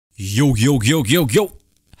Yo, yo, yo, yo, yo!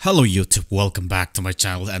 Hello YouTube, welcome back to my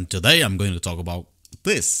channel, and today I'm going to talk about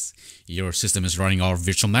this. Your system is running out of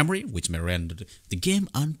virtual memory, which may render the game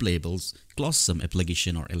unplayable, close some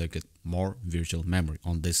application or allocate more virtual memory.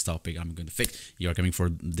 On this topic, I'm going to fix. You are coming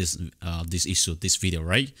for this this video,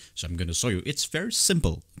 right? So I'm going to show you. It's very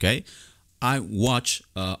simple, okay? I watch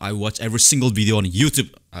every single video on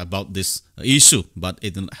YouTube about this issue, but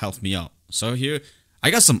it didn't help me out. So here,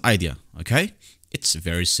 I got some idea, okay? It's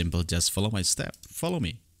very simple. Just follow my step. Follow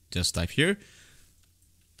me. Just type here.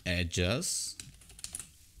 Adjust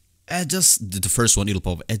the first one. It'll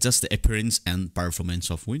pop up. Adjust the appearance and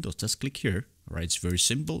performance of Windows. Just click here. Alright, it's very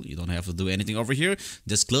simple. You don't have to do anything over here.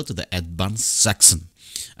 Just go to the advanced section,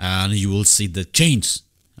 and you will see the change.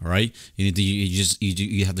 Alright, you need to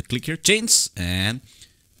you have to click here, change, and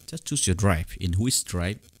just choose your drive. In which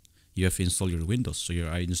drive you have installed your Windows. So here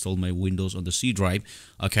I installed my Windows on the C drive,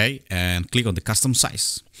 okay, and click on the custom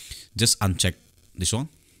size. Just uncheck this one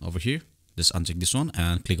over here. Just uncheck this one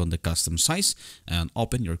and click on the custom size and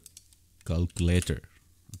open your calculator.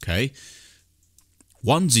 Okay,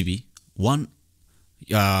 1 GB,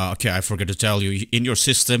 okay, I forgot to tell you, in your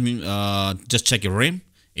system, just check your RAM,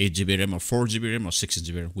 8 GB RAM or 4 GB RAM or 16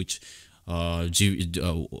 GB RAM, which how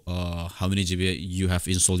many GB you have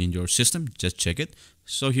installed in your system. Just check it.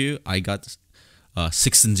 So here I got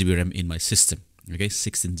 16 GB RAM in my system. Okay,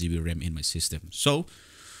 16 GB RAM in my system. So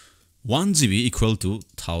 1 GB equal to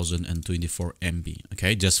 1024 MB.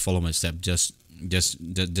 Okay, just follow my step. Just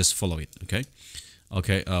follow it. Okay,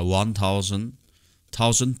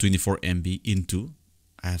 1024 MB into,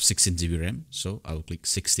 I have 16 GB RAM, so I will click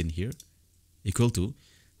 16 here, equal to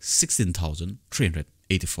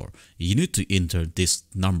 16,384. You need to enter this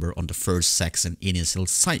number on the first section initial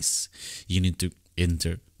size. You need to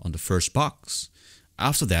enter on the first box.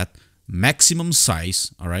 After that, maximum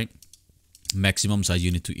size, all right? Maximum size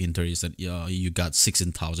you need to enter is that you got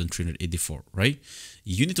 16,384, right?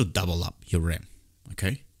 You need to double up your RAM,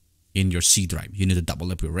 okay? In your C drive, you need to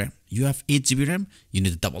double up your RAM. You have 8 GB RAM, you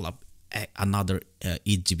need to double up another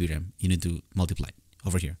 8 GB RAM. You need to multiply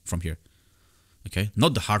over here, from here. Okay,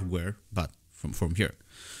 not the hardware, but from here.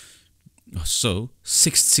 So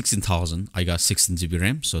 16,000, I got 16 GB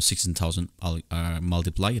RAM, so 16,000 I'll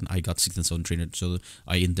multiply, and I got 16,300. So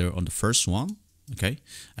I enter on the first one, okay,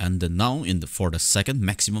 and then now for the second,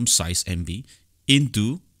 maximum size MB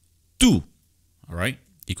into 2, all right,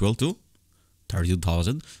 equal to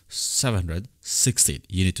 32,716.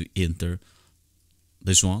 You need to enter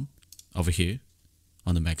this one over here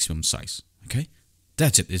on the maximum size. Okay,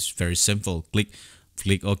 that's it. It's very simple. Click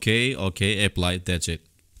OK, apply. That's it.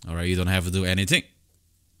 All right, you don't have to do anything.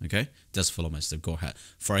 Okay, just follow my step. Go ahead.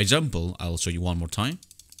 For example, I'll show you one more time.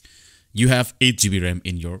 You have 8 GB RAM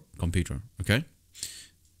in your computer. Okay,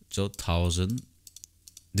 so 1000.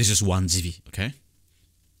 This is 1 GB. Okay,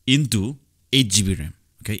 into 8 GB RAM.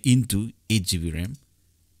 Okay, into 8 GB RAM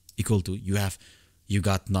equal to, you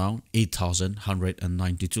got now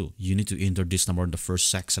 8,192. You need to enter this number in the first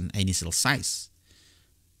section initial size.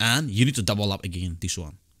 And you need to double up again this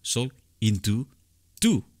one. So into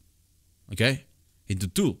 2. Okay? Into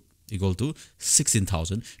 2 equal to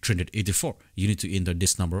 16,384. You need to enter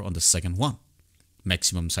this number on the second one.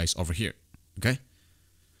 Maximum size over here. Okay?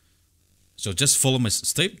 So just follow my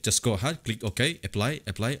step. Just go ahead. Click OK. Apply.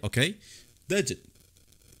 OK. That's it.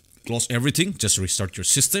 Close everything. Just restart your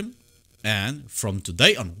system. And from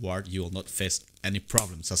today onward, you will not face any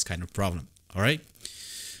problems. Such kind of problem. Alright?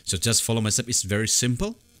 So just follow my step. It's very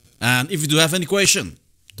simple. And if you do have any question,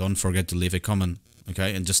 don't forget to leave a comment,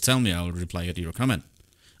 okay? And just tell me, I'll reply to your comment.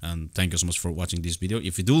 And thank you so much for watching this video.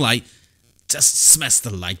 If you do like, just smash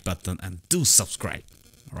the like button and do subscribe,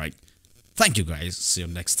 all right? Thank you guys. See you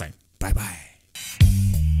next time. Bye-bye.